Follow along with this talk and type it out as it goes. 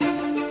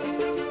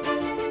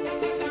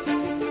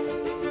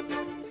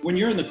When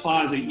you're in the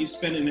closet, you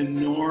spend an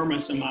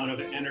enormous amount of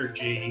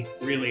energy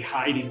really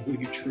hiding who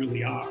you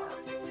truly are.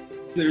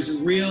 There's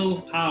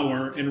real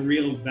power and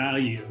real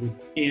value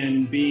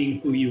in being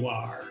who you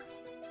are.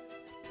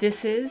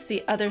 This is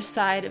the Other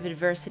Side of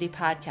Adversity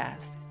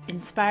podcast,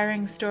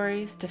 inspiring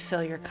stories to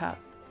fill your cup.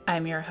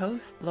 I'm your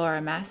host, Laura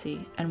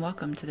Massey, and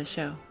welcome to the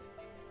show.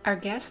 Our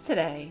guest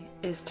today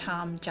is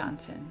Tom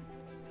Johnson.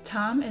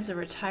 Tom is a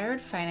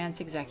retired finance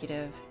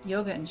executive,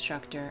 yoga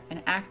instructor,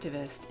 and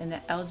activist in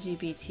the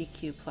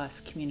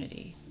LGBTQ+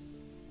 community.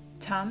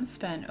 Tom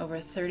spent over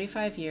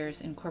 35 years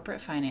in corporate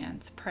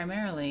finance,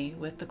 primarily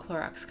with the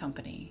Clorox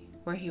Company,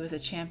 where he was a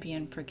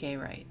champion for gay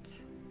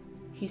rights.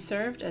 He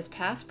served as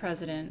past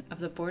president of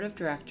the board of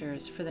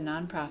directors for the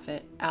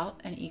nonprofit Out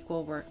and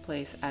Equal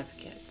Workplace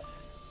Advocates.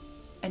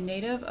 A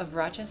native of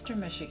Rochester,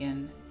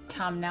 Michigan,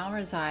 Tom now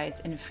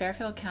resides in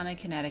Fairfield County,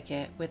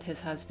 Connecticut with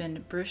his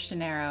husband, Bruce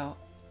Gennaro,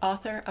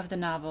 author of the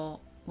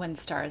novel When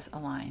Stars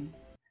Align.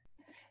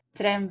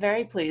 Today, I'm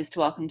very pleased to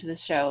welcome to the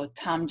show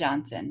Tom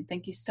Johnson.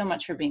 Thank you so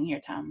much for being here,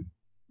 Tom.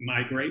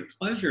 My great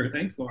pleasure.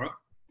 Thanks, Laura.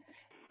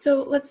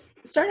 So let's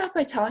start off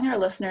by telling our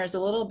listeners a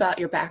little about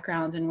your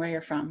background and where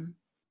you're from.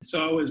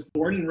 So I was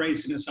born and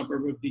raised in a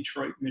suburb of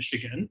Detroit,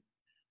 Michigan.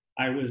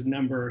 I was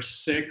number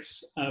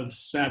 6 of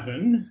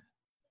 7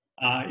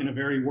 in a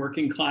very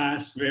working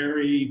class,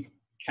 very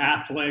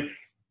Catholic,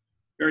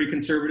 very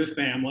conservative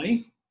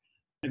family.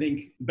 I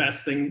think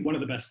one of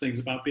the best things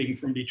about being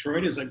from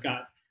Detroit is I've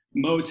got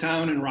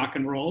Motown and rock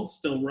and roll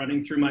still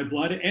running through my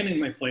blood and in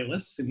my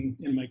playlists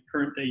in my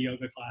current day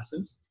yoga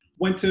classes.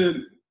 Went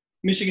to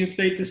Michigan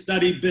State to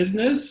study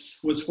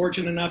business, was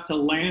fortunate enough to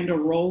land a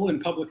role in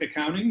public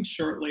accounting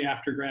shortly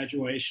after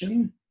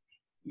graduation.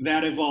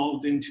 That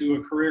evolved into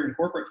a career in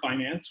corporate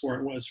finance where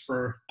it was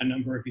for a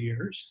number of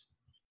years.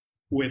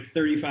 With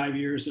 35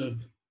 years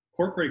of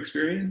corporate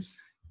experience,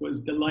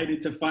 was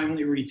delighted to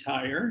finally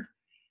retire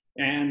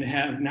and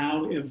have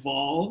now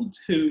evolved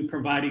to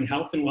providing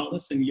health and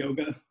wellness and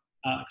yoga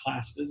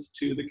classes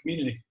to the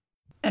community.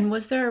 And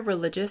was there a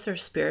religious or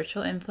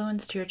spiritual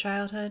influence to your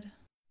childhood?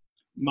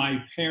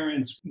 My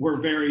parents were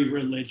very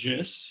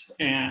religious,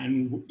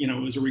 and it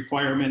was a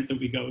requirement that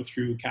we go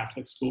through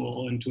Catholic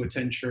school and to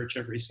attend church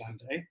every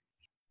Sunday.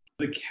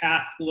 The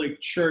Catholic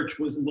Church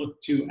was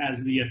looked to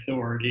as the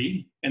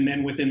authority, and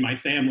then within my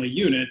family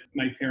unit,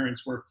 my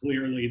parents were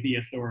clearly the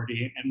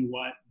authority, and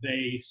what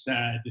they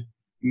said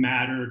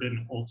mattered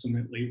and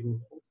ultimately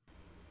ruled.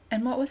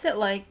 And what was it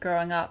like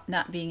growing up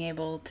not being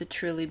able to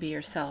truly be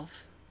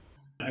yourself?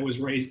 I was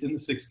raised in the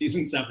 60s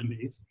and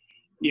 70s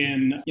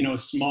in a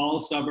small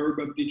suburb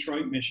of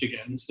Detroit,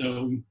 Michigan,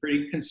 so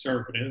pretty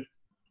conservative.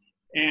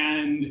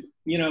 And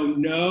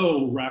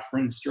no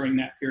reference during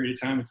that period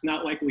of time. It's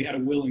not like we had a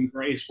Will and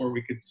Grace where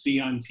we could see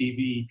on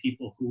TV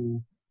people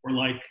who were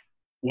like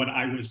what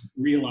I was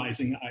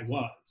realizing I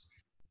was.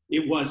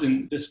 It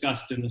wasn't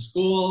discussed in the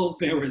schools.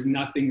 There was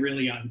nothing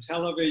really on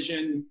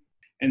television.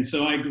 And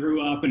so I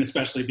grew up, and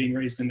especially being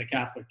raised in the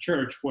Catholic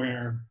Church,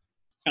 where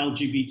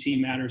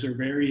LGBT matters are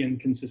very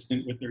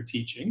inconsistent with their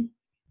teaching.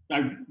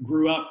 I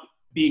grew up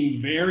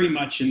being very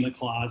much in the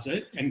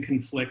closet and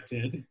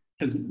conflicted,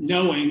 because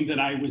knowing that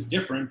I was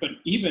different, but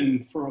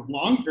even for a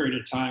long period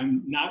of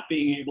time, not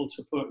being able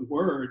to put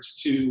words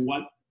to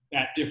what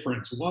that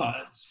difference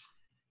was.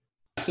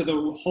 So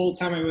the whole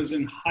time I was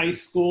in high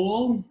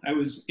school, I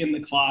was in the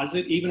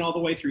closet. Even all the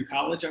way through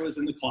college, I was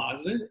in the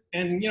closet.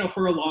 And,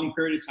 for a long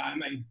period of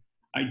time,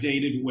 I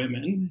dated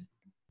women.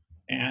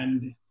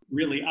 And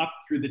really up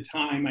through the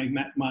time I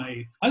met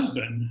my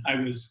husband, I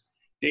was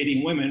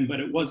dating women, but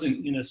it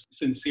wasn't in a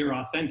sincere,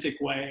 authentic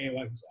way.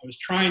 I was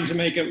trying to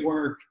make it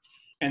work,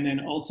 and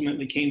then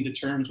ultimately came to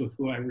terms with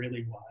who I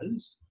really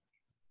was.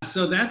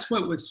 So that's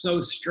what was so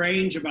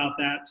strange about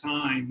that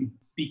time,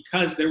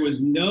 because there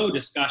was no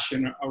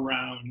discussion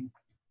around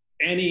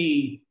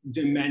any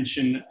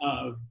dimension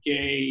of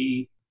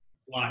gay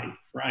life,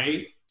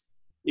 right?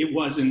 It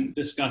wasn't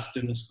discussed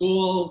in the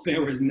schools.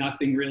 There was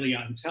nothing really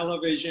on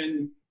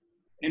television.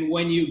 And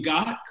when you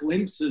got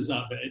glimpses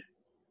of it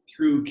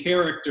through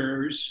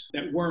characters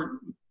that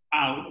weren't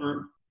out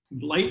or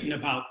blatant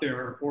about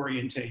their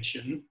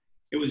orientation,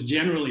 it was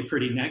generally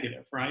pretty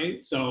negative,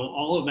 right? So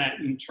all of that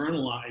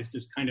internalized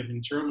as kind of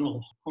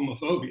internal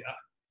homophobia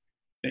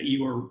that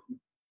you were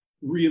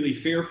really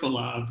fearful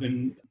of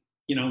and,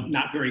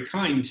 not very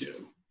kind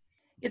to.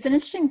 It's an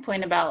interesting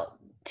point about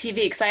TV,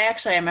 because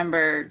I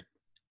remember,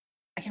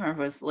 I can't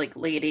remember if it was like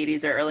late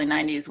 80s or early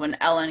 90s when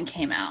Ellen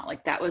came out.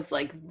 Like that was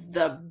like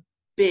the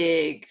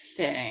big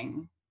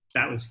thing.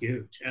 That was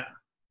huge, yeah.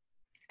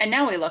 And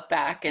now we look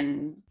back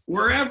and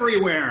we're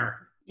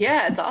everywhere.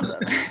 Yeah, it's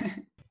awesome.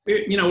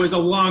 It was a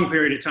long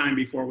period of time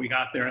before we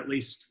got there, at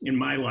least in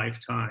my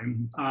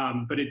lifetime.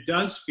 But it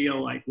does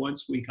feel like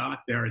once we got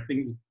there,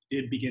 things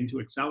did begin to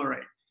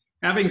accelerate.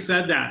 Having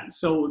said that,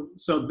 so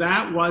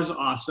that was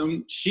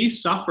awesome. She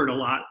suffered a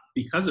lot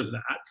because of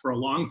that for a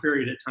long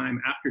period of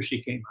time after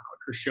she came out.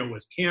 Her show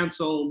was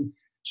canceled.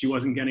 She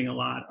wasn't getting a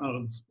lot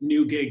of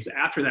new gigs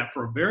after that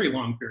for a very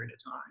long period of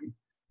time.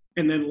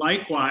 And then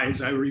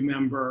likewise, I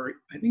remember,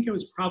 I think it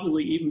was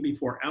probably even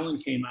before Ellen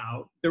came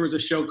out, there was a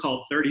show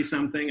called 30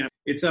 Something.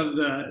 It's of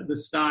the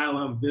style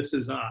of This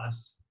Is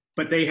Us.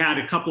 But they had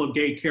a couple of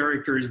gay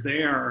characters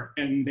there,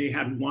 and they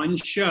had one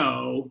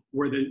show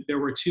where there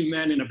were two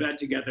men in a bed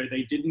together.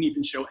 They didn't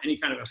even show any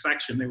kind of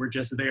affection. They were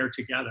just there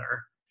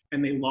together,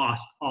 and they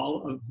lost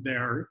all of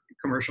their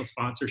commercial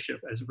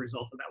sponsorship as a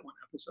result of that one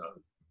episode.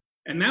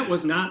 And that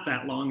was not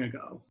that long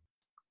ago.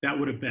 That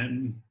would have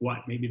been,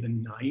 maybe the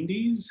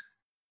 90s?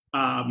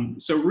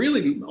 So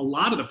really, a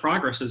lot of the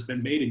progress has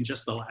been made in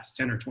just the last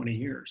 10 or 20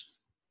 years.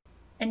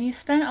 And you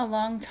spent a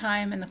long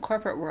time in the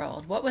corporate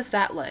world. What was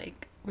that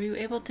like? Were you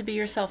able to be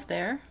yourself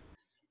there?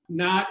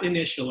 Not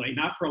initially,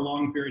 not for a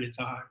long period of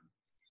time.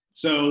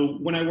 So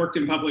when I worked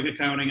in public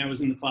accounting, I was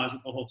in the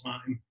closet the whole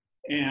time.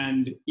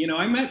 And,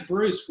 I met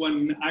Bruce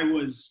when I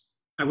was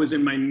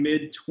in my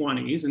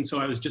mid-20s. And so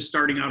I was just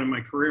starting out in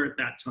my career at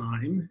that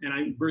time.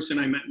 And Bruce and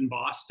I met in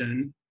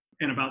Boston.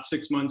 And about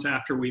 6 months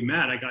after we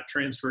met, I got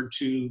transferred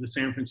to the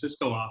San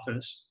Francisco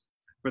office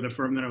for the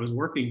firm that I was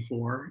working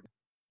for.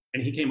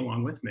 And he came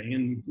along with me,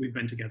 and we've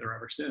been together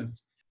ever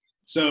since.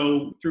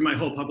 So through my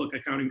whole public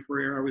accounting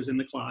career, I was in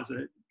the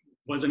closet,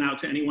 wasn't out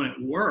to anyone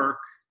at work,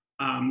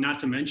 not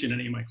to mention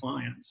any of my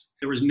clients.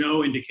 There was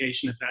no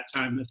indication at that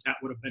time that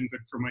would have been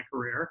good for my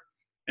career.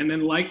 And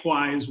then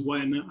likewise,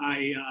 when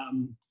I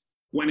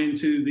went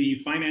into the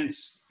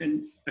finance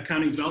and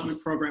accounting development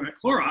program at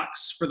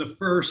Clorox for the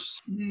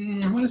first,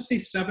 I want to say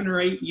 7 or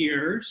 8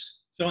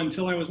 years. So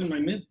until I was in my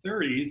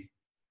mid-30s,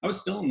 I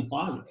was still in the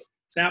closet.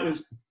 That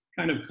was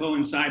kind of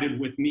coincided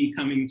with me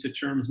coming to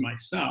terms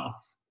myself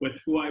with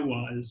who I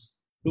was,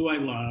 who I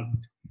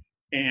loved,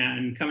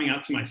 and coming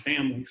out to my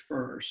family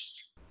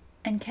first.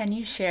 And can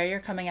you share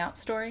your coming out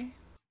story?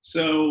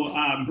 So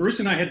Bruce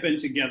and I had been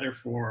together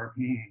for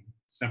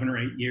 7 or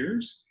 8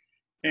 years,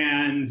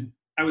 and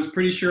I was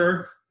pretty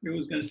sure it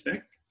was going to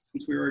stick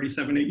since we were already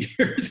 7, 8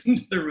 years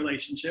into the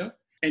relationship,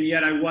 and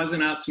yet I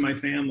wasn't out to my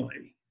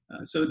family.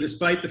 So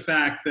despite the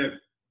fact that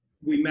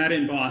we met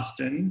in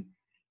Boston,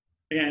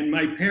 and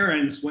my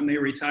parents, when they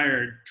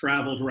retired,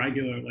 traveled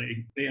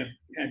regularly. They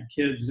had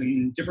kids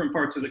in different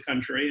parts of the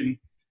country.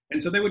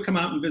 And so they would come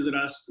out and visit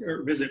us,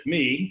 or visit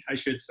me, I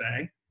should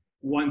say,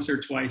 once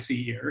or twice a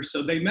year.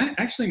 So they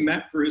actually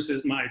met Bruce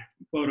as my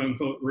quote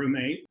unquote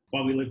roommate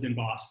while we lived in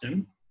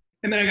Boston.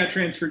 And then I got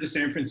transferred to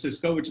San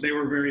Francisco, which they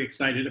were very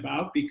excited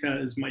about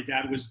because my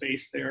dad was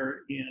based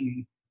there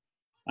in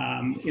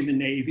the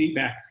Navy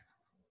back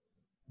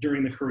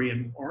during the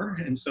Korean War.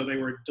 And so they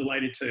were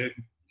delighted to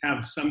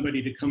have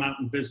somebody to come out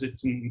and visit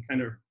and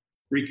kind of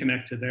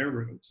reconnect to their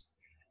roots.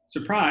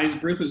 Surprise,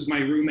 Bruce was my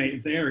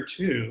roommate there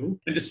too.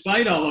 And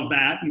despite all of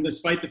that, and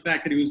despite the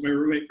fact that he was my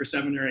roommate for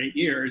 7 or 8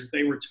 years,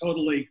 they were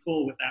totally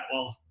cool with that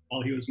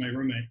while he was my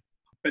roommate.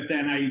 But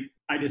then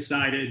I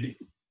decided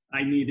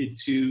I needed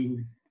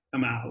to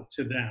come out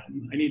to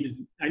them. I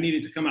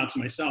needed to come out to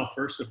myself,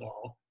 first of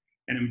all,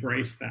 and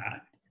embrace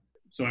that.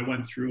 So I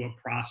went through a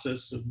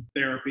process of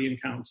therapy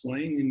and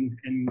counseling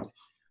and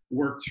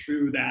worked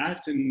through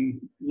that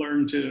and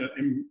learned to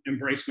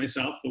embrace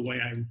myself the way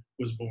I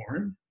was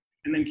born.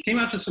 And then came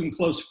out to some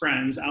close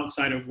friends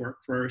outside of work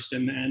first,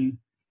 and then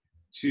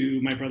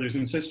to my brothers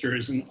and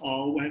sisters, and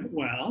all went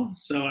well.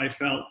 So I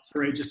felt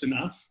courageous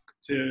enough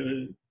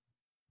to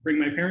bring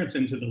my parents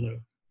into the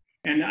loop.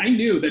 And I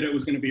knew that it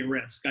was going to be a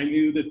risk. I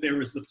knew that there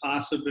was the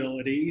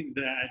possibility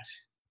that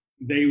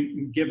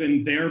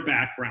given their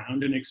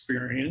background and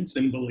experience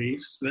and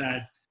beliefs,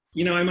 that,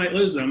 I might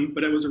lose them,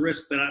 but it was a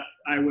risk that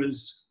I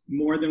was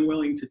more than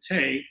willing to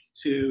take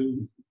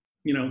to,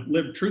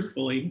 live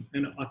truthfully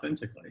and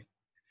authentically.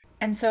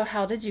 And so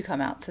how did you come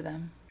out to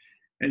them?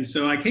 And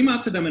so I came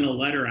out to them in a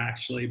letter,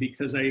 actually,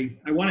 because I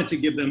wanted to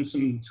give them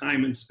some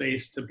time and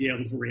space to be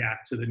able to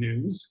react to the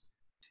news.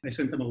 I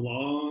sent them a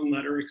long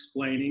letter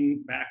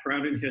explaining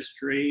background and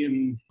history.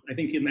 And I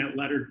think in that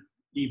letter,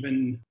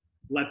 even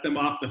let them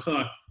off the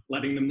hook,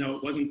 letting them know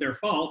it wasn't their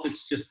fault.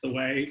 It's just the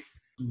way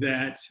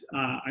that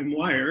I'm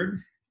wired.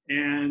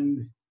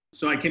 And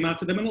so I came out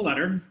to them in a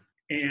letter,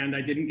 and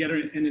I didn't get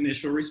an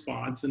initial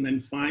response. And then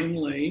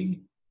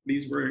finally,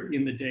 these were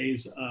in the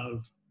days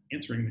of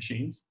answering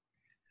machines.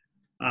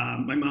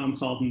 My mom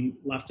called and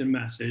left a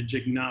message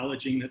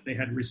acknowledging that they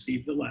had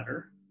received the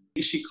letter.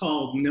 She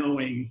called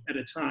knowing that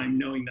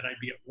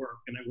I'd be at work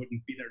and I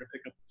wouldn't be there to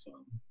pick up the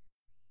phone.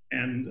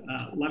 And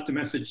left a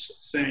message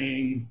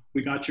saying,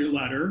 "We got your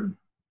letter.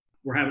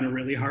 We're having a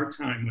really hard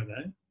time with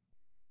it."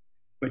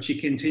 But she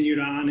continued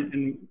on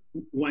and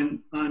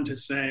went on to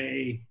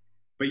say,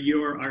 "But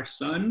you're our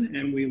son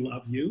and we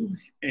love you."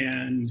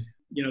 And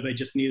they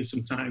just needed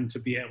some time to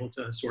be able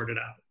to sort it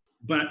out.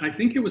 But I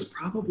think it was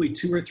probably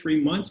 2 or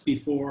 3 months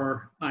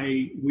before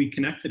we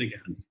connected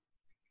again.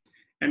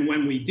 And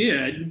when we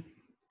did,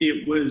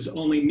 it was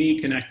only me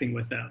connecting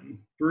with them.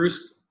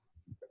 Bruce,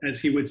 as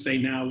he would say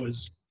now,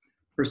 was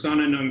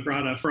persona non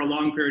grata for a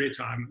long period of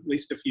time, at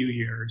least a few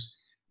years.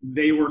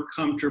 They were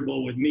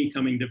comfortable with me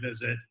coming to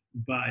visit,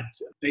 but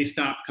they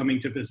stopped coming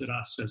to visit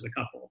us as a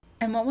couple.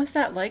 And what was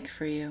that like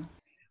for you?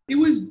 It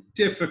was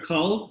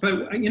difficult,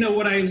 but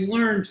what I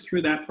learned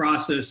through that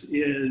process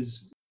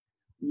is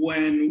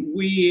when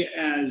we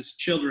as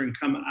children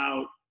come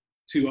out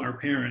to our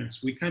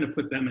parents, we kind of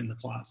put them in the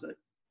closet.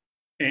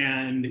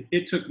 And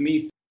it took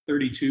me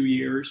 32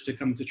 years to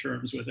come to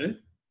terms with it.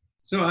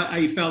 So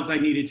I felt I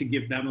needed to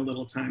give them a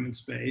little time and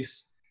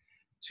space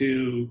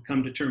to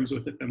come to terms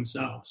with it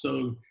themselves.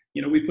 So,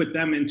 we put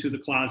them into the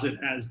closet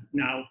as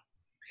now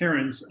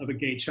parents of a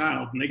gay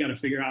child, and they got to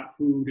figure out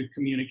who to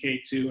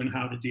communicate to and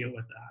how to deal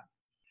with that.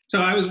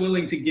 So I was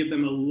willing to give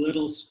them a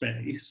little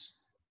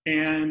space.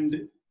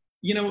 And,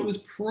 it was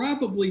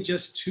probably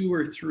just 2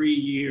 or 3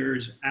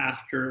 years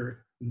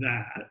after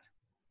that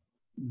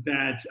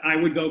I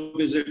would go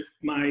visit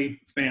my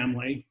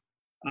family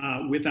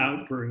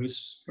without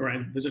Bruce, or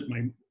I'd visit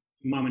my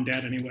mom and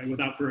dad anyway,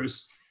 without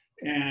Bruce.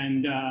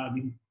 And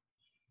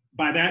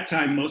by that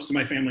time, most of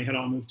my family had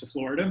all moved to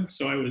Florida.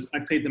 So I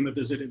paid them a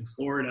visit in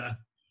Florida,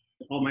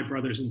 all my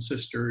brothers and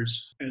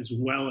sisters, as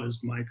well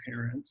as my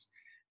parents.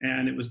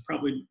 And it was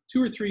probably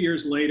 2 or 3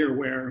 years later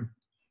where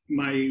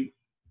my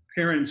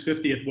parents'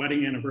 50th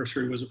wedding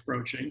anniversary was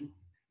approaching.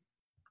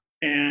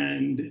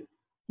 And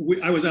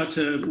I was out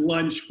to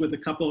lunch with a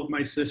couple of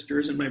my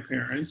sisters and my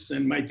parents,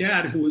 and my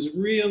dad, who was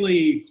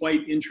really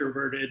quite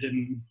introverted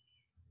and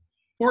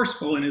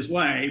forceful in his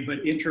way,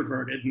 but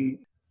introverted and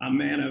a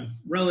man of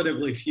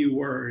relatively few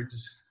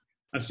words,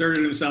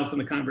 asserted himself in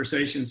the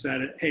conversation,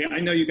 said, "Hey, I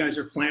know you guys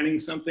are planning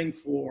something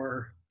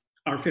for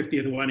our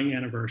 50th wedding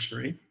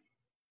anniversary."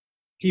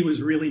 He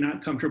was really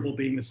not comfortable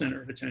being the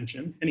center of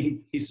attention, and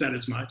he said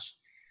as much.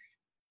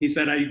 He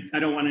said, I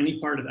don't want any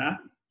part of that.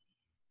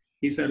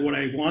 He said, "What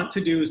I want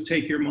to do is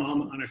take your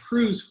mom on a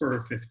cruise for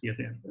her 50th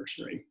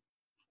anniversary."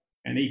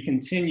 And he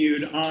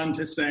continued on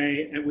to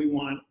say, "And we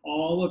want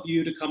all of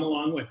you to come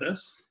along with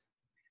us."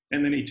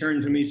 And then he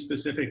turned to me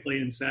specifically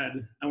and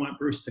said, "I want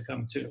Bruce to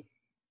come too."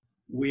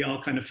 We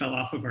all kind of fell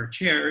off of our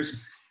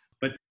chairs,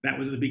 but that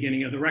was the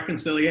beginning of the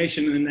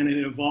reconciliation. And then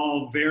it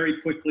evolved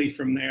very quickly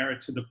from there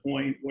to the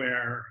point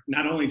where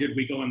not only did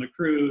we go on the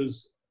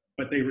cruise,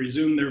 but they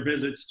resumed their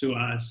visits to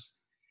us.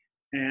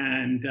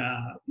 And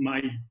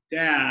my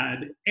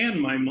dad and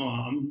my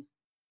mom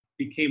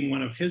became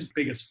one of his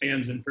biggest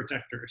fans and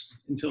protectors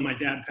until my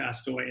dad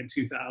passed away in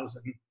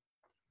 2000.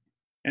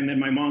 And then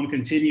my mom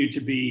continued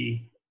to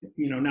be,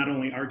 not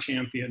only our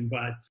champion,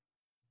 but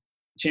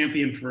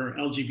champion for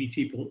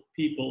LGBT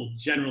people,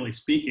 generally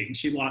speaking.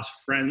 She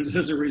lost friends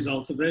as a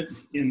result of it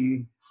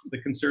in the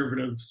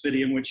conservative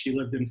city in which she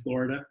lived in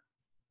Florida,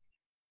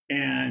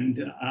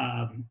 and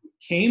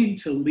came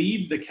to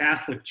leave the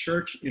Catholic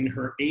Church in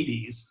her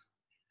 80s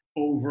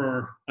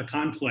over a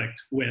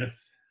conflict with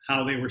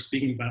how they were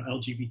speaking about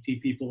LGBT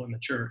people in the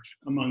church,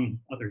 among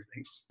other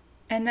things.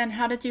 And then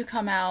how did you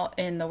come out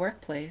in the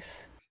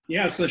workplace?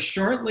 Yeah, so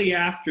shortly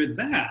after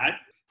that,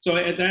 so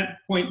at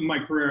that point in my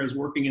career, I was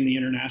working in the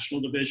international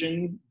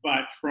division,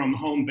 but from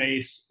home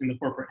base in the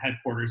corporate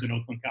headquarters in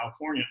Oakland,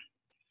 California.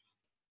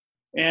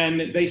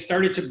 And they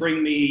started to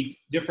bring me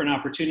different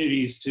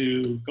opportunities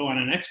to go on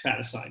an expat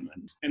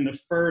assignment. And the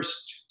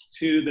first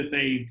 2 that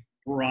they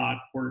brought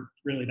weren't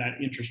really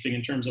that interesting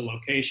in terms of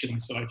location,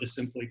 so I just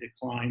simply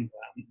declined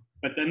them.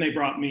 But then they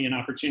brought me an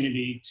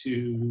opportunity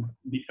to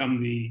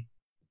become the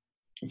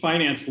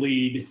finance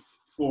lead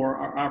for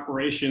our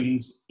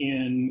operations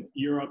in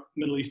Europe,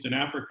 Middle East, and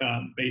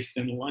Africa, based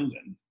in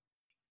London.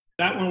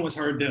 That one was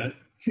hard to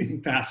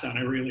pass on.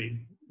 I really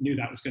knew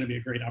that was going to be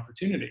a great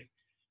opportunity.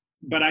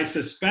 But I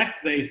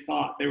suspect they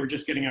thought they were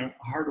just getting a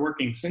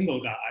hardworking single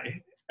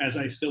guy, as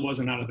I still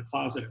wasn't out of the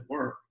closet at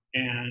work.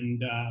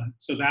 And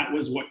so that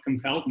was what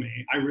compelled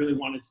me. I really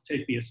wanted to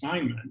take the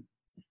assignment,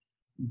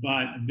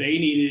 but they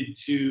needed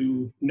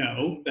to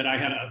know that I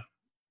had a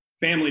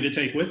family to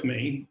take with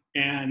me.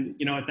 And,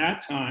 at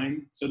that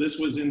time, so this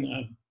was in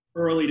the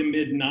early to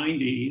mid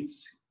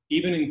 90s,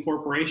 even in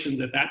corporations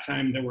at that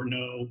time, there were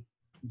no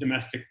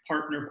domestic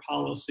partner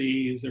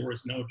policies. There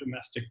was no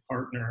domestic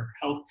partner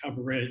health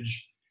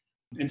coverage.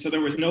 And so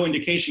there was no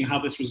indication how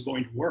this was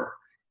going to work.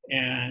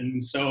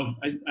 And so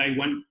I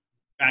went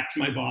back to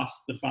my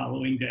boss the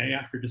following day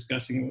after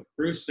discussing it with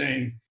Bruce,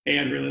 saying, "Hey,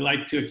 I'd really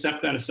like to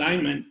accept that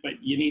assignment, but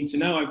you need to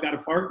know I've got a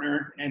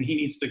partner and he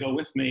needs to go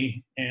with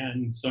me.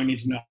 And so I need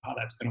to know how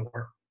that's going to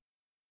work."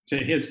 To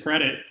his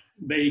credit,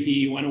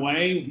 he went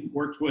away,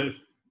 worked with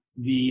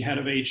the head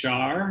of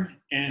HR,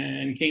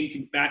 and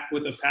came back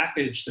with a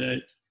package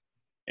that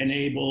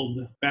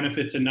enabled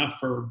benefits enough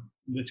for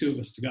the 2 of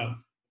us to go.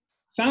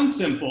 Sounds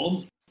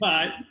simple,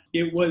 but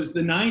it was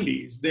the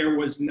 90s. There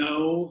was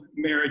no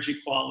marriage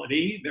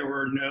equality. There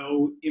were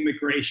no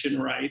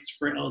immigration rights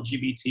for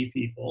LGBT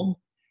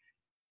people.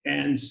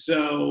 And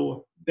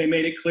so they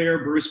made it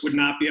clear Bruce would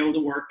not be able to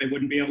work. They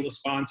wouldn't be able to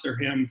sponsor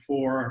him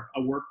for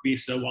a work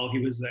visa while he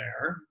was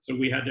there. So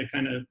we had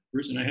to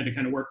Bruce and I had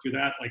to work through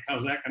that. Like,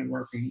 how's that going to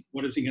work? And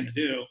what is he going to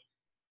do?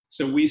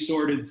 So we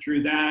sorted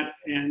through that,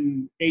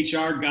 and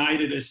HR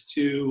guided us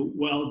to,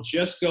 well,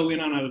 just go in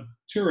on a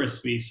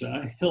tourist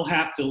visa. He'll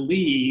have to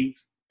leave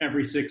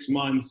every 6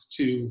 months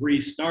to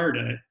restart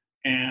it.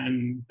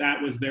 And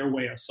that was their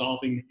way of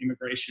solving the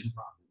immigration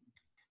problem.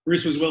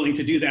 Bruce was willing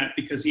to do that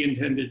because he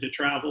intended to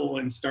travel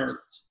and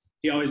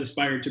he always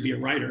aspired to be a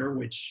writer,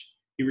 which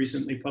he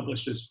recently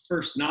published his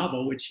first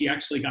novel, which he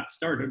actually got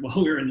started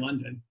while we were in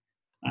London,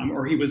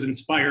 or he was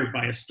inspired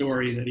by a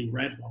story that he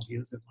read while he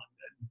was in London.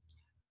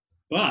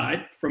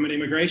 But from an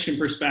immigration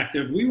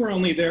perspective, we were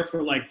only there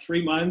for like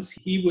 3 months.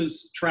 He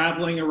was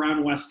traveling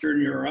around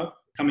Western Europe,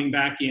 coming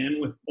back in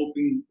with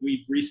hoping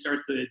we'd restart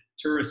the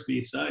tourist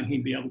visa and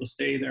he'd be able to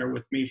stay there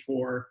with me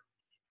for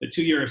the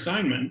 2-year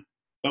assignment.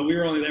 But we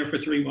were only there for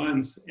 3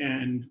 months,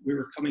 and we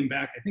were coming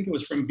back, I think it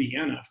was from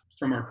Vienna,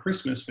 from our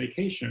Christmas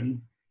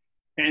vacation.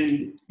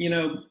 And,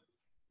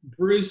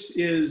 Bruce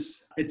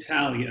is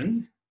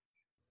Italian.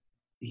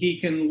 He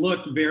can look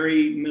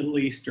very Middle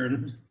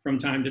Eastern from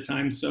time to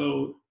time.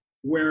 So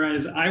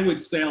whereas I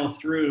would sail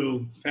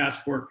through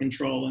passport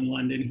control in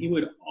London, he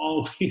would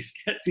always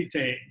get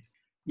detained,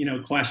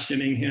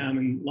 questioning him.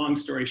 And long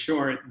story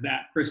short,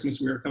 that Christmas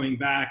we were coming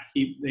back,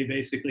 they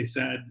basically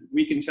said,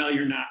 "We can tell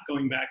you're not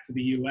going back to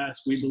the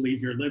US. We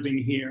believe you're living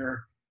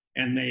here."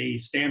 And they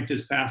stamped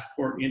his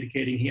passport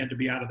indicating he had to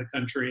be out of the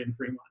country in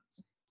 3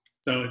 months.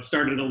 So it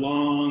started a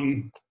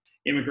long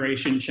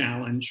immigration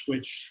challenge,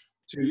 which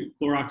to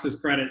Clorox's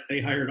credit,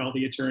 they hired all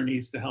the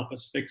attorneys to help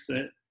us fix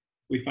it.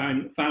 We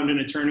found an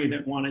attorney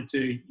that wanted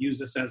to use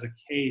this as a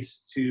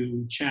case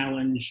to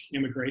challenge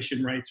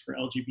immigration rights for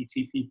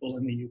LGBT people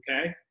in the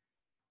UK.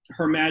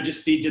 Her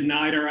Majesty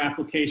denied our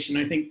application.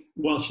 I think,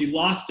 she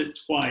lost it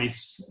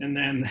twice. And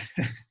then,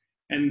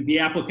 and the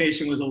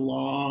application was a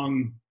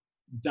long,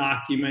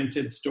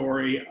 documented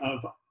story of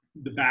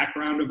the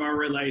background of our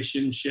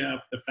relationship,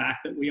 the fact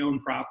that we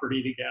own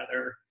property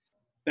together.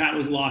 That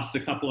was lost a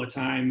couple of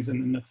times. And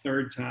then the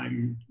third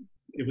time,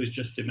 it was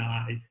just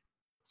denied.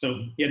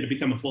 So he had to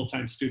become a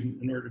full-time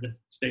student in order to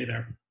stay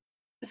there.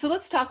 So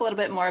let's talk a little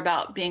bit more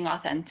about being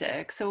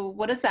authentic. So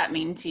what does that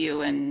mean to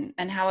you, and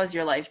how has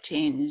your life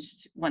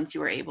changed once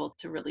you were able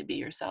to really be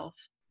yourself?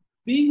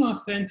 Being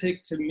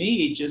authentic to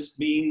me just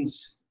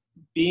means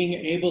being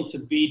able to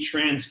be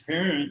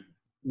transparent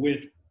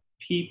with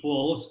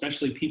people,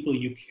 especially people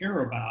you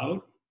care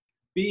about,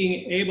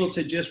 being able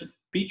to just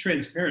be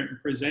transparent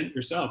and present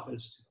yourself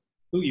as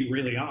who you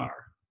really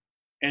are.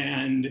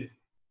 And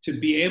to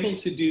be able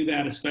to do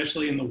that,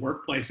 especially in the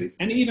workplace,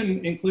 and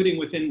even including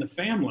within the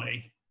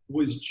family,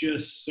 was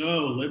just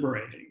so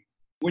liberating.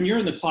 When you're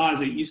in the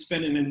closet, you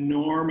spend an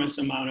enormous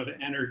amount of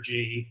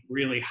energy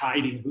really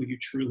hiding who you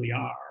truly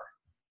are.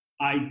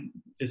 I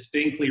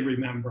distinctly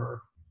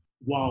remember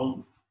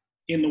while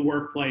in the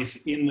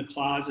workplace, in the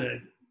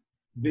closet,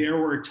 there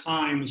were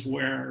times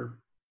where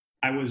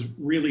I was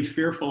really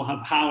fearful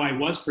of how I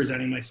was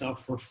presenting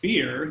myself for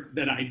fear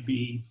that I'd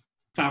be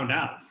found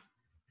out.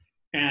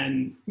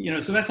 And,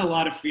 so that's a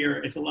lot of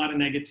fear. It's a lot of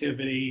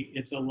negativity.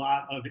 It's a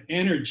lot of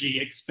energy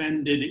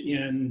expended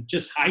in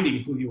just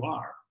hiding who you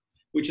are,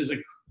 which is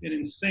an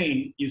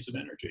insane use of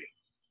energy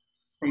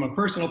from a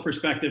personal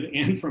perspective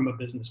and from a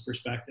business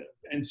perspective.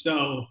 And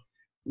so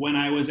when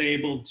I was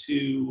able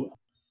to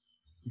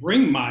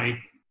bring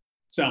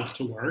myself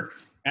to work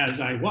as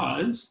I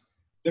was,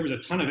 there was a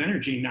ton of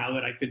energy now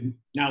that I could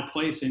now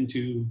place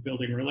into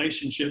building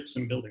relationships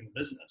and building a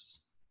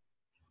business.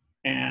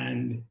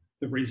 And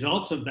the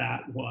result of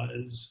that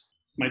was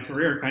my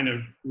career kind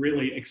of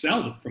really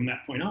excelled from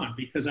that point on,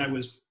 because I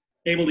was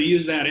able to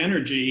use that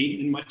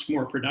energy in much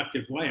more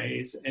productive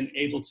ways and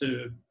able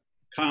to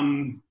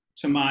come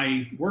to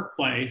my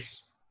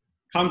workplace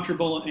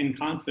comfortable and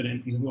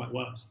confident in who I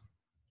was.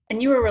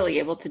 And you were really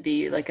able to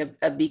be like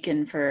a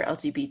beacon for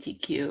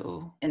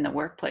LGBTQ in the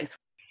workplace.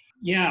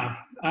 Yeah,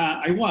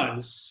 I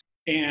was.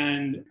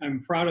 And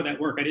I'm proud of that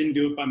work. I didn't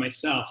do it by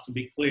myself, to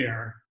be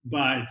clear,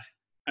 but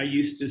I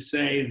used to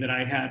say that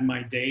I had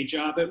my day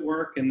job at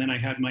work and then I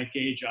had my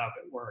gay job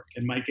at work.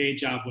 And my gay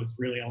job was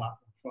really a lot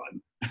more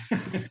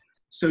fun.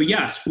 So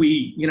yes,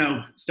 we,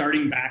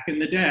 starting back in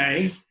the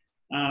day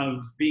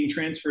of being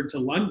transferred to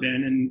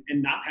London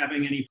and not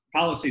having any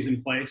policies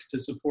in place to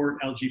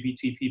support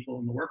LGBT people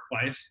in the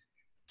workplace,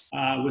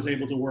 was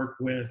able to work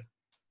with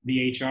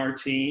the HR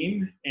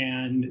team.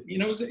 And,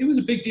 it was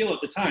a big deal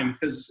at the time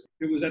because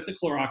it was at the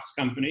Clorox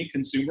company,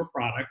 consumer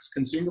products.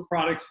 Consumer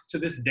products to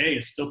this day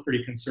is still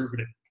pretty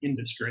conservative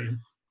industry.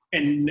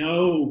 And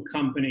no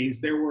companies,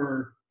 there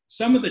were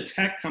some of the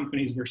tech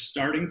companies were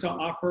starting to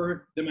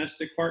offer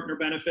domestic partner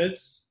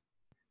benefits.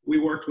 We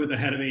worked with the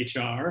head of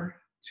HR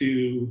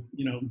to,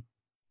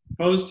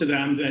 pose to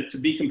them that to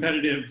be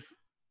competitive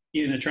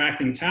in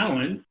attracting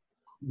talent,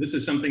 this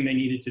is something they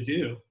needed to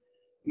do.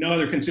 No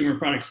other consumer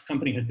products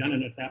company had done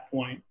it at that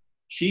point.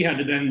 She had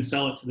to then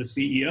sell it to the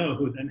CEO,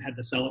 who then had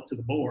to sell it to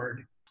the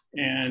board.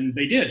 And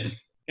they did.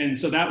 And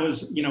so that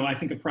was, I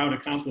think a proud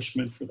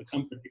accomplishment for the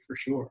company for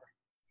sure.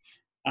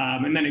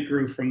 And then it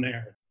grew from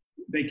there.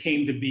 They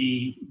came to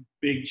be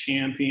big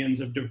champions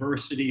of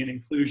diversity and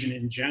inclusion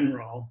in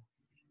general.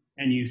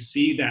 And you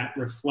see that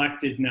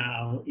reflected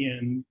now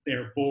in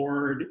their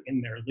board,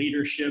 in their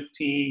leadership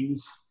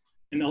teams,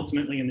 and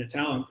ultimately in the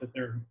talent that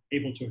they're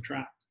able to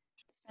attract.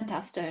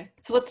 Fantastic.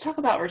 So let's talk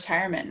about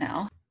retirement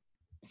now.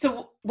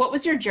 So what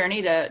was your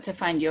journey to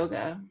find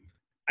yoga?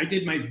 I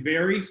did my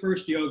very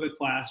first yoga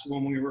class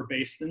when we were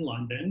based in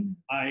London.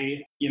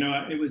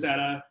 It was at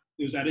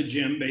a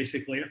gym,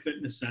 basically a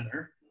fitness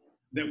center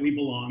that we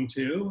belonged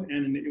to,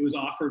 and it was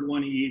offered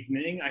one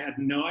evening.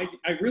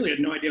 I really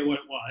had no idea what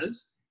it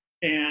was,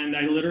 and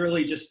I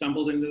literally just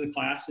stumbled into the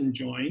class and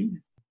joined.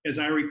 As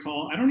I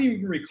recall, I don't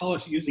even recall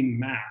us using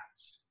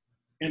mats,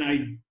 and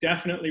I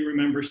definitely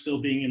remember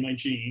still being in my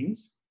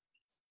jeans.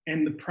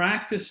 And the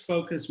practice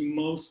focused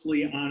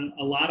mostly on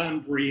a lot on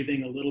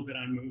breathing, a little bit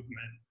on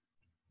movement.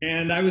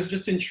 And I was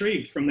just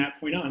intrigued from that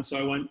point on. So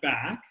I went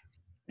back.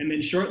 And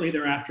then shortly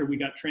thereafter, we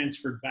got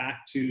transferred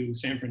back to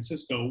San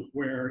Francisco,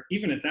 where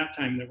even at that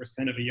time, there was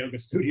kind of a yoga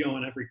studio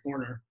on every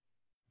corner.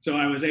 So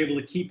I was able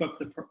to keep up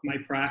my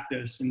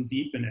practice and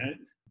deepen it.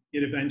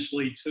 It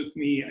eventually took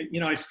me,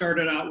 I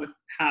started out with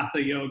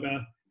Hatha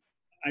yoga.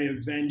 I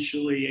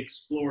eventually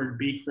explored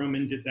Bikram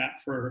and did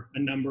that for a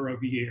number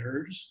of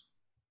years.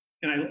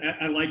 And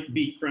I like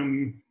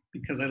Bikram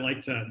because I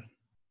like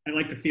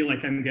to feel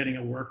like I'm getting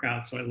a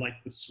workout. So I like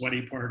the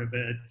sweaty part of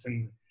it.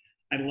 And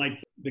I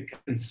like the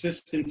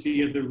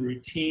consistency of the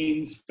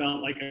routines,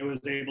 felt like I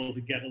was able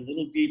to get a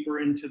little deeper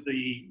into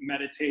the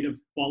meditative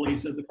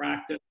qualities of the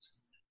practice,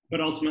 but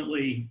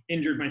ultimately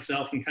injured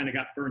myself and kind of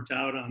got burnt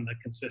out on the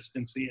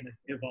consistency, and it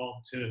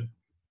evolved to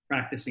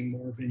practicing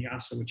more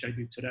vinyasa, which I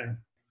do today.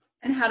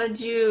 And how did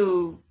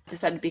you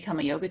decide to become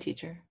a yoga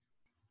teacher?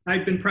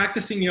 I'd been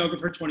practicing yoga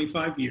for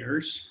 25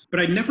 years, but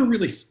I'd never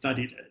really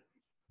studied it.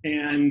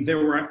 And there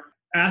were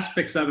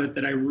aspects of it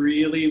that I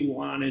really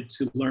wanted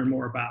to learn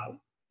more about.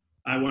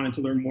 I wanted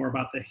to learn more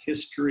about the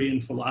history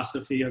and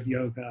philosophy of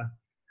yoga.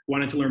 I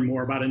wanted to learn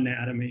more about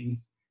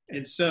anatomy.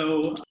 And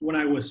so when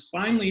I was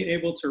finally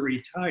able to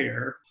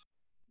retire,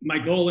 my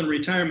goal in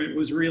retirement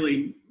was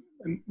really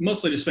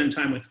mostly to spend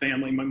time with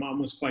family. My mom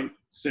was quite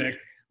sick,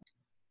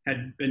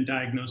 had been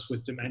diagnosed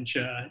with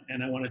dementia,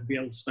 and I wanted to be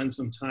able to spend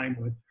some time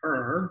with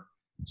her.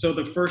 So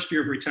the first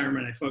year of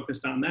retirement, I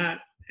focused on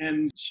that.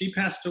 And she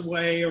passed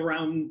away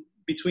around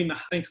between the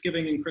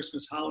Thanksgiving and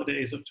Christmas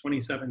holidays of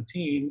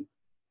 2017.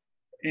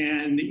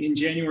 And in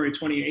January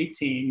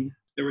 2018,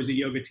 there was a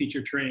yoga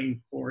teacher training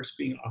course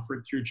being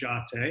offered through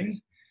Jate.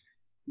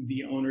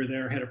 The owner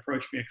there had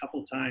approached me a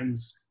couple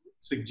times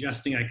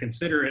suggesting I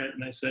consider it.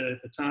 And I said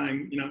at the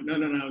time,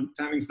 no,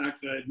 timing's not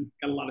good.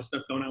 Got a lot of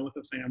stuff going on with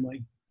the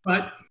family.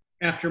 But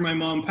after my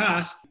mom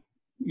passed,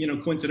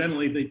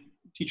 coincidentally, the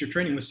teacher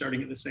training was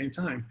starting at the same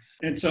time.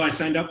 And so I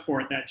signed up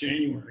for it that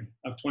January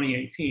of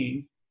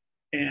 2018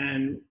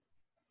 and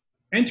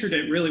entered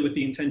it really with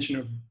the intention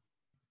of,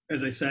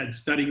 as I said,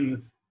 studying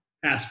the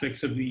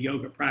aspects of the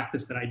yoga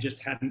practice that I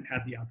just hadn't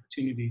had the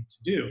opportunity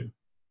to do.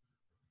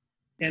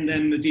 And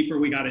then the deeper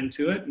we got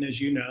into it, and as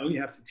you know,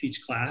 you have to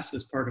teach class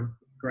as part of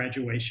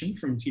graduation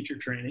from teacher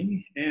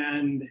training,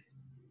 and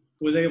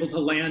was able to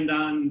land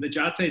on the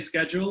Jate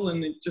schedule,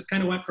 and it just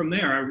kind of went from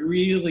there. I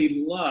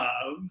really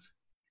love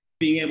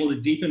being able to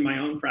deepen my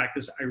own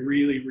practice. I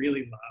really,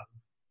 really love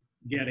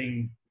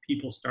getting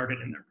people started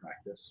in their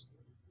practice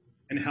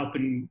and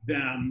helping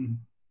them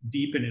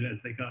deepen it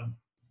as they go.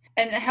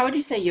 And how would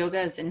you say yoga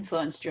has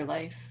influenced your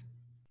life?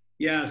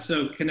 Yeah,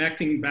 so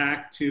connecting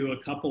back to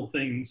a couple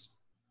things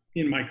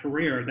in my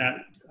career that,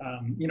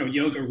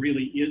 yoga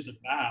really is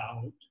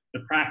about, the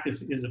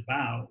practice is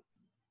about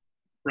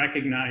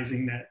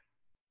recognizing that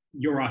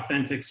your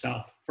authentic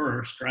self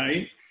first,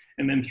 right?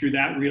 And then through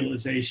that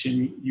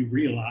realization, you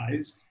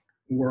realize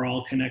we're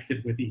all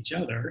connected with each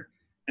other,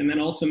 and then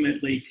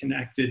ultimately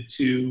connected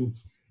to,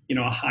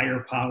 a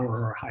higher power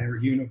or a higher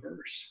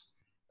universe.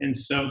 And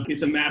so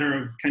it's a matter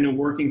of kind of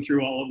working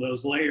through all of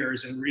those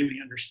layers and really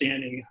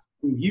understanding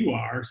who you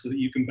are so that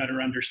you can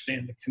better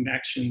understand the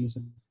connections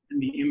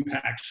and the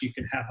impacts you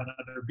can have on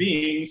other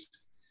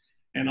beings,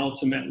 and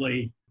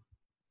ultimately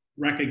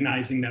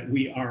recognizing that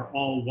we are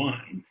all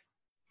one.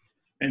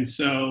 And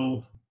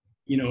so,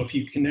 if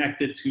you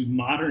connect it to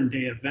modern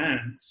day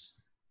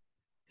events,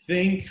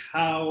 think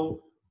how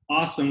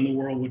awesome the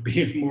world would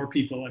be if more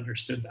people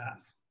understood that.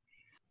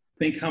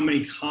 Think how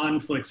many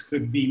conflicts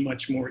could be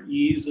much more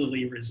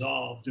easily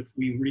resolved if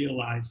we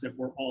realize that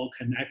we're all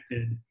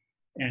connected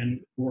and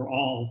we're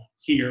all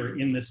here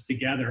in this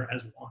together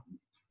as one.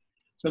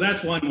 So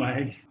that's one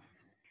way.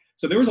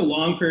 So there was a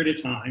long period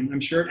of time, I'm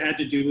sure it had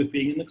to do with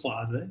being in the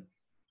closet.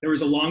 There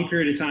was a long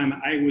period of time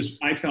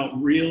I felt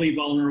really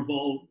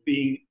vulnerable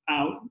being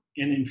out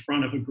and in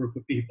front of a group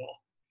of people.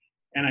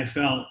 And I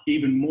felt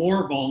even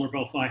more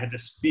vulnerable if I had to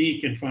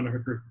speak in front of a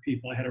group of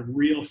people. I had a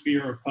real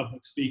fear of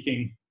public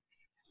speaking.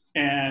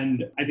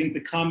 And I think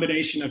the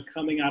combination of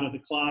coming out of the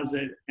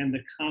closet and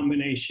the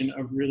combination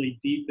of really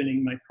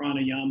deepening my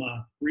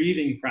pranayama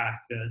breathing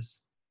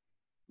practice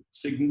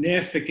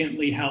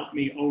significantly helped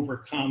me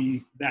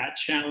overcome that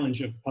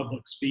challenge of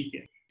public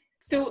speaking.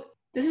 So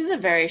this is a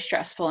very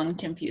stressful and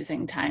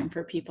confusing time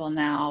for people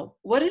now.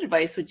 What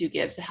advice would you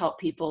give to help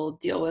people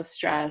deal with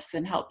stress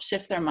and help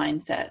shift their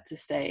mindset to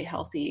stay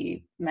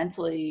healthy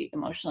mentally,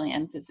 emotionally,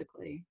 and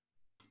physically?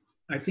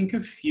 I think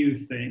a few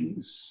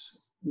things.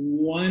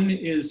 One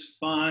is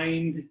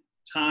find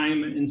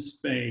time and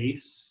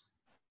space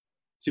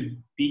to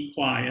be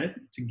quiet,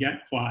 to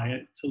get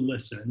quiet, to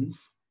listen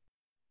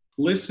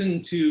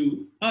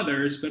to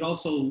others, but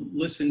also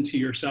listen to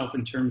yourself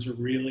in terms of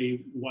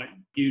really what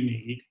you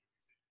need.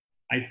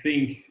 I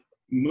think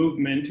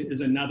movement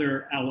is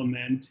another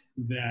element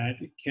that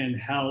can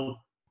help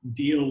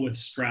deal with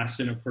stress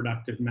in a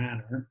productive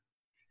manner.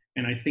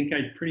 And I think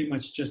I pretty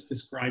much just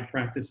described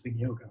practicing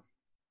yoga.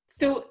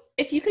 So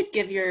if you could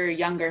give your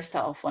younger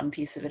self one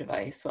piece of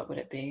advice, what would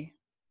it be?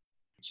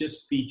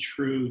 Just be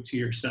true to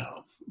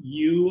yourself.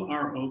 You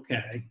are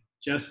okay,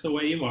 just the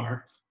way you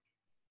are.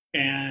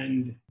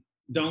 And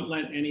don't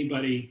let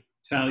anybody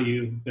tell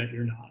you that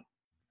you're not.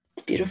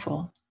 It's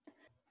beautiful.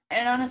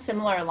 And on a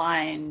similar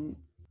line,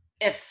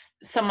 if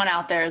someone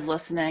out there is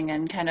listening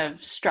and kind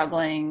of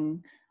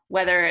struggling,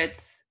 whether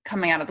it's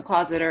coming out of the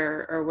closet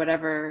or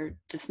whatever,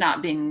 just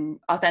not being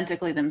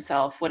authentically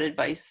themselves, what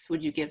advice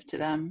would you give to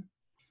them?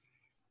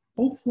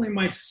 Hopefully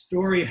my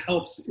story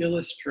helps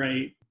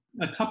illustrate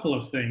a couple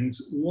of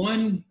things.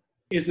 One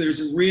is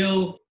there's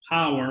real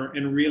power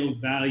and real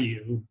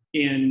value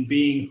in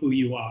being who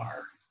you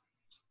are.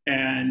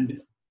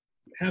 And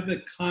have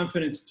the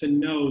confidence to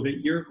know that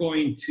you're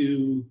going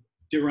to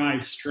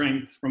derive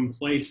strength from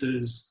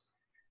places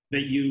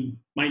that you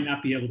might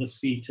not be able to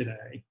see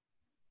today.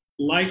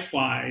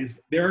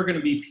 Likewise, there are going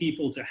to be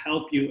people to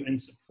help you and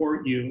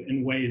support you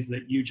in ways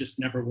that you just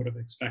never would have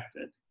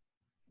expected.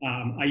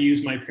 I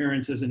use my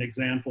parents as an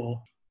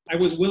example. I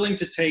was willing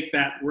to take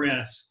that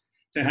risk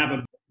to have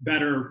a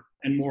better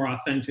and more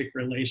authentic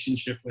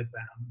relationship with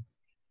them.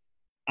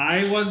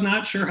 I was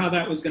not sure how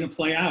that was going to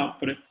play out,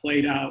 but it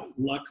played out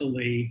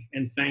luckily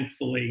and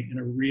thankfully in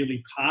a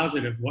really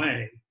positive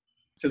way,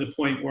 to the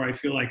point where I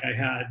feel like I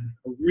had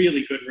a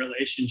really good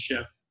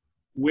relationship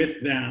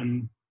with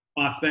them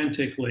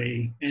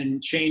authentically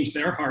and changed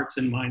their hearts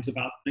and minds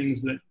about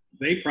things that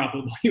they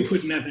probably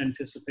wouldn't have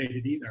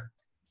anticipated either.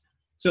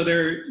 So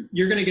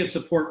you're going to get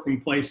support from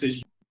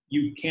places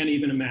you can't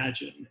even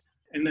imagine.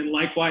 And then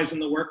likewise in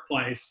the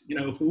workplace,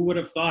 who would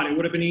have thought? It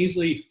would have been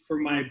easy for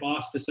my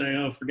boss to say,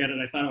 oh, forget it.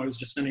 I thought I was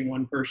just sending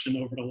one person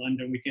over to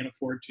London. We can't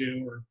afford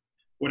to, or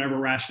whatever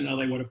rationale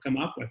they would have come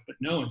up with. But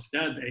no,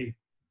 instead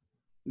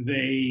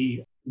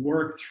they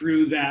worked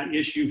through that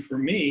issue for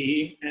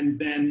me and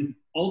then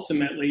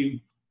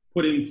ultimately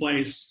put in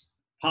place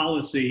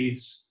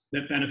policies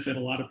that benefit a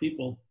lot of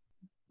people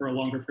for a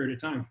longer period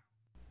of time.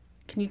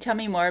 Can you tell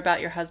me more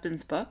about your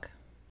husband's book?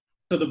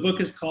 So the book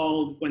is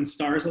called When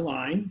Stars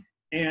Align,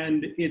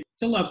 and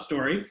it's a love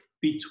story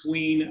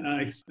between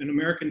an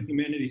American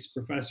humanities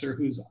professor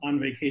who's on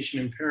vacation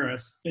in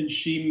Paris, and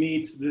she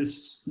meets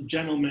this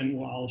gentleman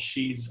while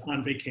she's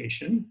on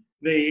vacation.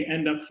 They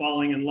end up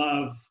falling in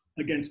love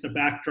against a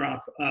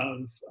backdrop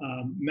of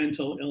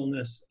mental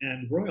illness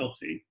and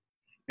royalty.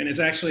 And it's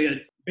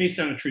actually based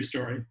on a true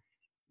story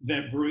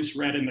that Bruce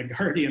read in The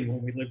Guardian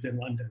when we lived in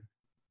London.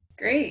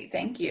 Great,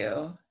 thank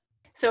you.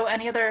 So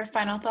any other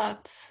final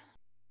thoughts?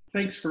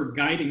 Thanks for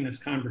guiding this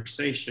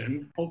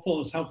conversation. Hopefully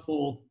it's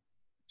helpful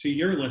to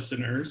your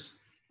listeners.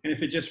 And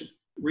if it just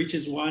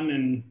reaches one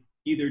and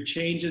either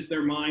changes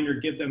their mind or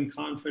give them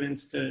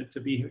confidence to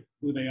be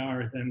who they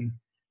are, then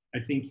I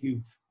think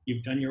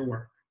you've done your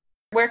work.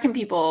 Where can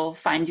people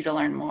find you to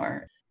learn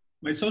more?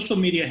 My social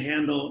media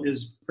handle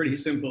is pretty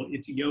simple.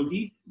 It's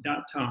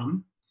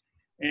yogi.tom.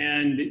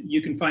 And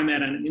you can find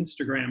that on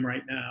Instagram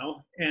right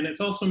now. And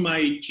it's also my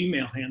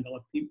Gmail handle.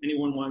 If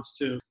anyone wants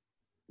to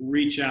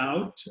reach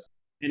out,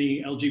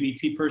 any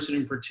LGBT person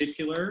in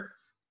particular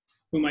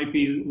who might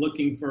be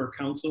looking for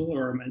counsel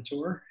or a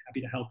mentor, happy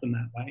to help in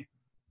that way.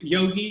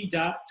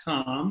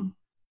 Yogi.tom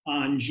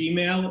on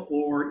Gmail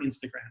or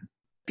Instagram.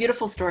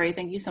 Beautiful story.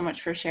 Thank you so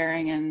much for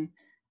sharing. And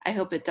I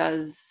hope it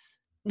does,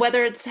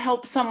 whether it's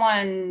help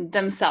someone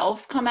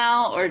themselves come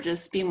out or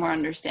just be more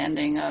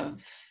understanding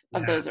of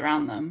those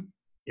around them.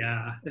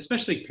 Yeah,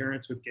 especially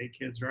parents with gay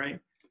kids, right?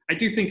 I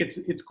do think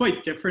it's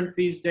quite different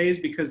these days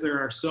because there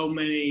are so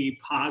many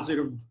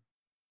positive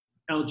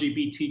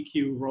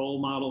LGBTQ role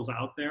models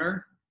out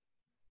there.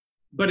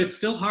 But it's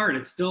still hard.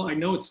 I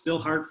know it's still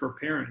hard for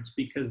parents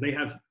because they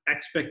have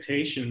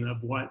expectation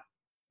of what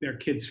their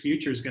kid's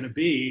future is going to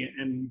be.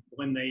 And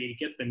when they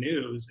get the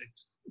news,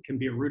 it can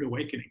be a rude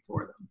awakening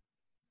for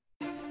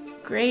them.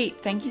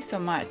 Great. Thank you so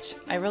much.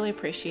 I really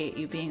appreciate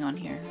you being on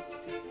here.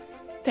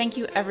 Thank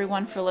you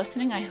everyone for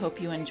listening. I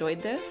hope you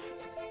enjoyed this.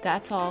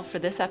 That's all for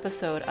this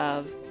episode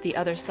of The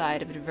Other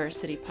Side of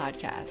Adversity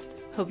podcast.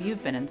 Hope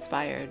you've been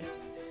inspired.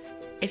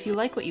 If you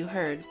like what you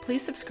heard,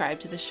 please subscribe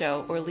to the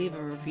show or leave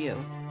a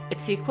review.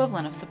 It's the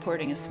equivalent of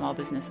supporting a small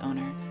business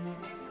owner.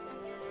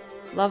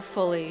 Love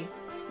fully,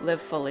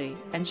 live fully,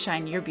 and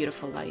shine your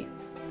beautiful light.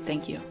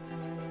 Thank you.